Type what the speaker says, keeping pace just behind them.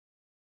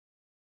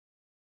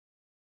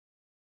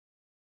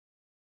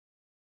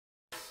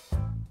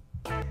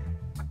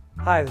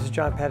Hi, this is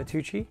John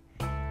Patitucci,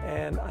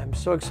 and I'm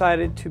so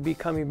excited to be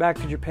coming back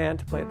to Japan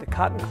to play at the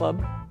Cotton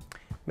Club,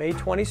 May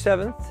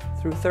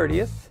 27th through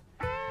 30th.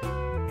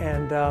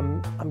 And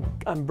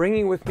I'm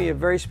bringing with me a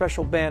very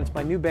special band. It's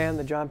my new band,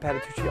 the John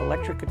Patitucci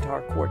Electric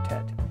Guitar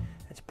Quartet.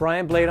 It's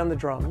Brian Blade on the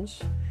drums,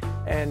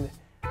 and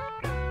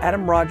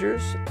Adam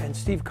Rogers and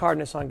Steve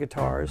Cardenas on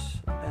guitars,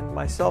 and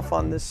myself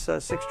on this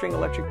 6-string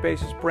electric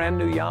bass, brand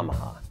new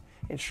Yamaha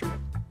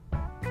instrument.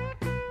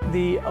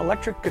 The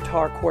Electric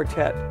Guitar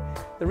Quartet,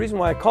 the reason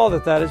why I called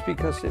it that is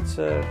because it's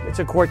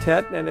a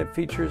quartet and it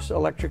features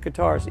electric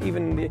guitars.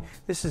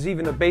 This is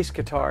even a bass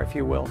guitar, if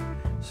you will.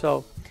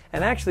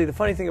 And actually the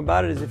funny thing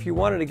about it is if you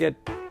wanted to get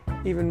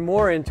even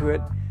more into it,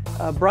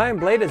 Brian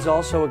Blade is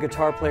also a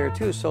guitar player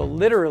too, so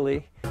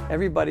literally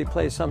everybody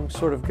plays some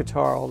sort of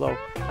guitar, although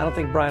I don't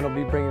think Brian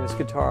will be bringing his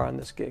guitar on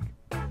this gig.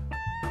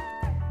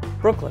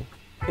 Brooklyn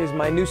is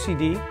my new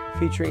CD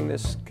featuring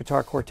this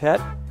guitar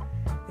quartet.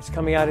 It's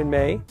coming out in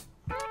May,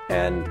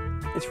 and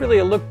it's really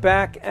a look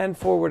back and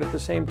forward at the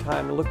same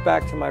time. A look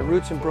back to my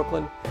roots in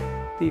Brooklyn,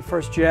 the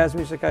first jazz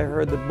music I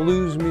heard, the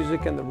blues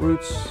music and the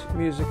roots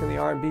music and the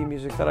R&B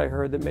music that I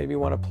heard that made me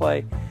want to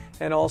play,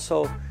 and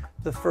also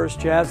the first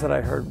jazz that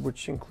I heard,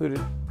 which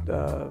included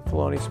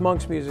Thelonious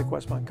Monk's music,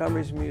 Wes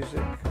Montgomery's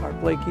music, Art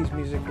Blakey's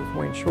music with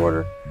Wayne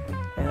Shorter,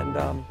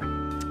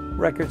 and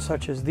records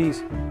such as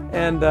these.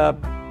 And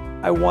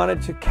I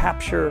wanted to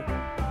capture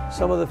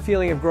some of the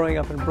feeling of growing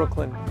up in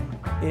Brooklyn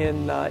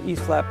in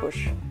East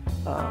Flatbush,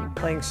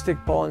 playing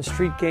stickball and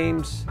street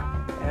games,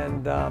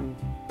 and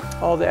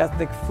all the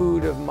ethnic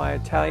food of my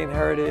Italian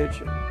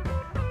heritage,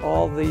 and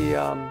all the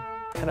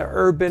kind of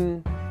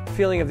urban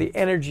feeling of the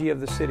energy of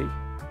the city.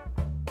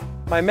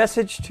 My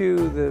message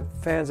to the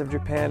fans of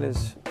Japan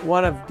is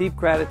one of deep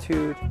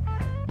gratitude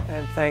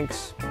and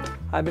thanks.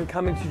 I've been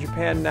coming to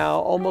Japan now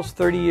almost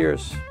 30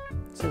 years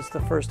since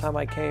the first time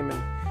I came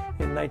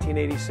in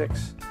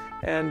 1986.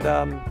 And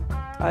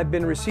I've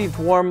been received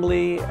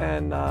warmly,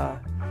 and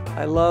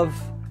I love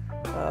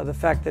the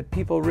fact that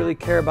people really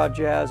care about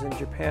jazz in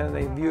Japan and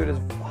they view it as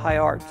high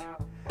art.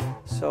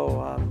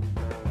 So,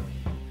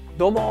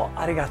 domo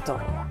arigato.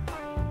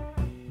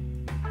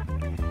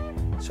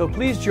 So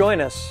please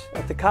join us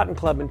at the Cotton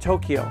Club in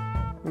Tokyo,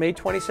 May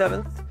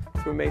 27th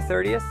through May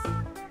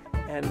 30th,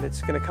 and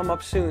it's going to come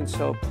up soon,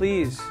 so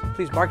please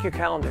mark your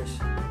calendars.